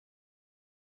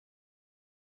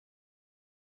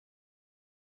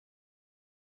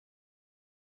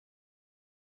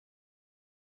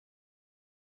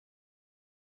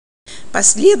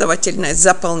Последовательность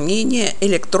заполнения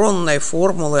электронной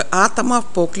формулы атомов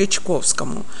по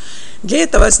Клечковскому. Для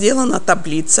этого сделана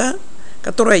таблица,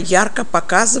 которая ярко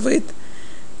показывает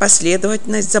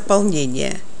последовательность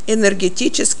заполнения.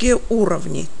 Энергетические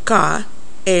уровни К,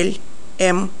 Л,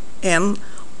 М, Н,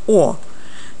 О.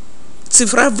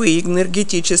 Цифровые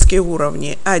энергетические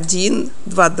уровни 1,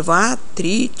 2, 2,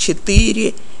 3,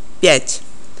 4, 5.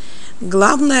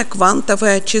 Главное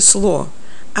квантовое число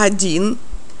 1,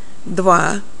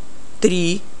 2,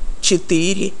 3,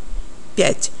 4,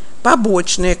 5.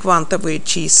 Побочные квантовые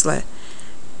числа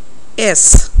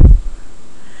S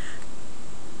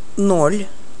 0,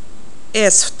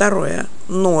 S2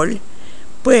 0,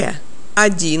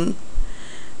 P1,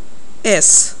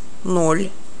 S 0,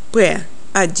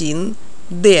 P1,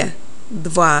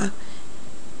 D2,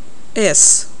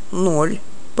 S 0,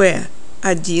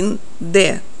 P1,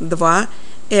 D2,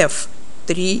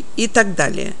 F3 и так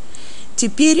далее.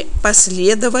 Теперь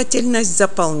последовательность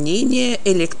заполнения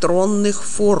электронных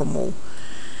формул.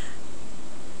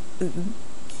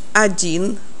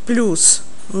 1 плюс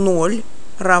 0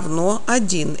 равно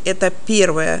 1. Это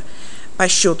первое по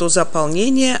счету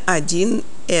заполнения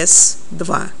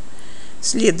 1s2.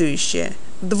 Следующее.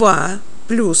 2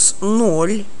 плюс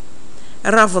 0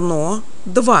 равно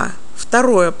 2.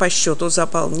 Второе по счету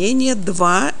заполнения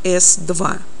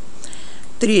 2s2.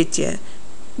 Третье.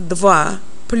 2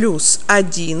 плюс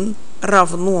 1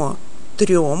 равно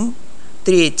 3.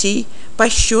 Третий по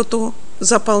счету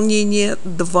заполнения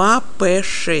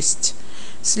 2p6.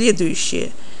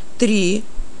 Следующее. 3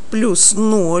 плюс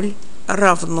 0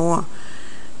 равно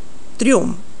 3.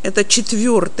 Это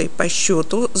четвертый по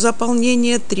счету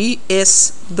заполнения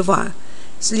 3s2.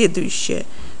 Следующее.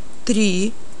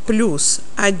 3 плюс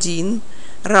 1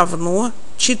 равно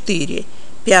 4.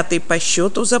 Пятый по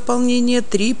счету заполнения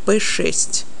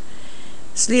 3p6.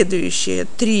 Следующее.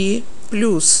 3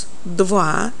 плюс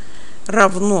 2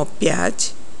 равно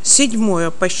 5.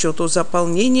 Седьмое по счету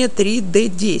заполнения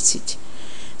 3d10.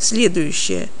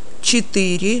 Следующее.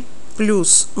 4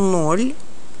 плюс 0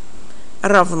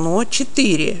 равно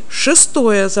 4.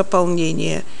 Шестое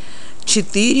заполнение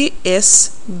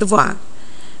 4s2.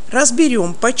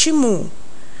 Разберем, почему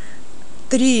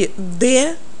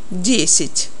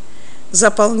 3d10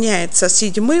 заполняется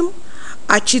седьмым,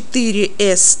 а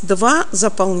 4s2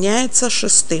 заполняется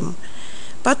шестым.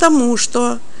 Потому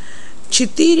что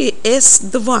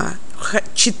 4s2,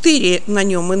 4 на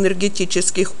нем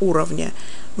энергетических уровня,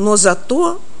 но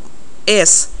зато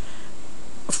S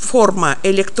форма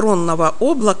электронного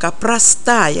облака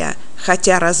простая,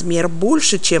 хотя размер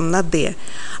больше, чем на D,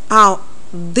 а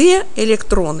D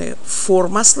электроны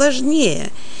форма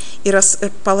сложнее, и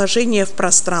расположение в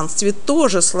пространстве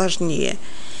тоже сложнее,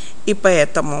 и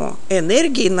поэтому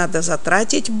энергии надо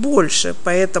затратить больше,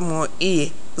 поэтому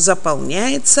и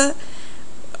заполняется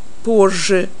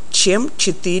позже, чем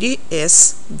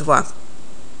 4s2.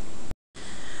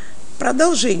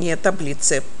 Продолжение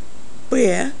таблицы.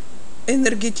 P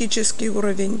энергетический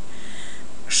уровень,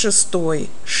 шестой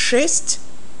 6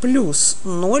 плюс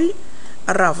 0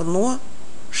 равно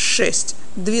 6.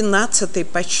 12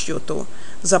 по счету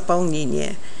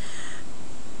заполнение.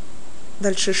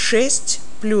 Дальше 6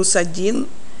 плюс 1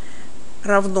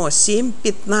 равно 7,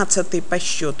 15 по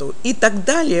счету. И так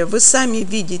далее. Вы сами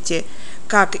видите,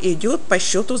 как идет по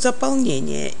счету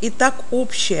заполнения. Итак,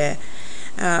 общая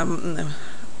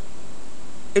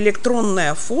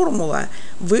электронная формула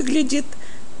выглядит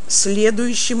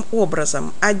следующим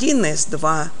образом.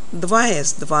 1s2,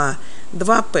 2s2,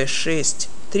 2p6,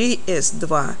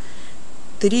 3s2,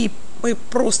 3, мы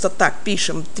просто так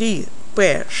пишем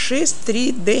 3p6,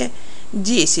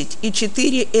 3d10 и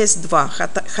 4s2,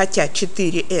 хотя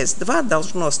 4s2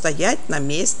 должно стоять на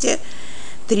месте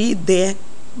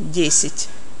 3d10.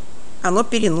 Оно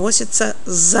переносится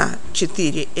за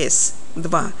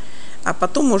 4s2. А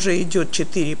потом уже идет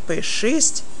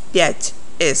 4p6,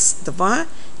 5s2,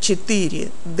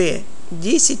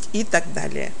 4d10 и так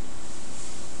далее.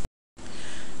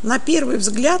 На первый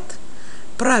взгляд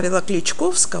правило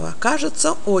Клечковского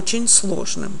кажется очень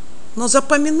сложным, но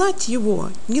запоминать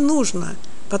его не нужно,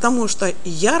 потому что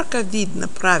ярко видно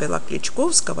правило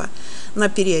Клечковского на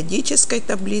периодической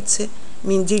таблице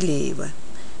Менделеева.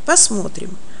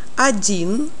 Посмотрим.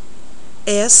 1s2.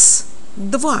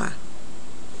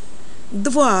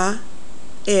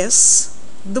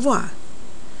 2s2,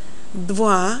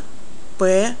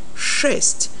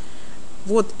 2p6.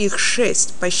 Вот их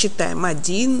 6. Посчитаем.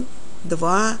 1,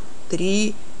 2,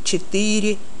 3,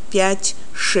 4, 5,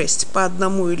 6. По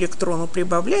одному электрону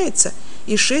прибавляется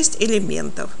и 6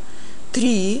 элементов.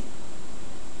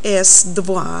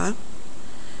 3s2,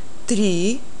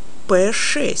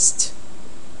 3p6.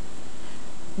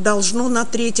 должно на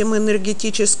третьем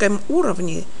энергетическом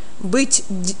уровне быть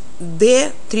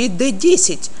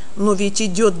D3D10, но ведь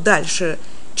идет дальше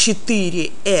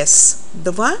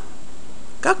 4S2,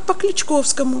 как по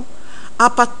Клечковскому, а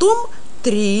потом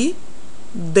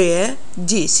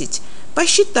 3D10.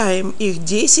 Посчитаем их,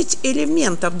 10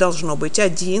 элементов должно быть.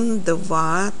 1,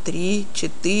 2, 3,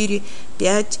 4,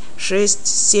 5, 6,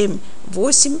 7,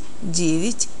 8,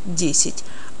 9, 10.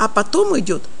 А потом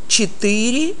идет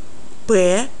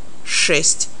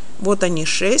 4P6. Вот они,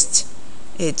 6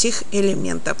 этих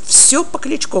элементов. Все по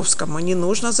Клечковскому, не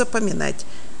нужно запоминать.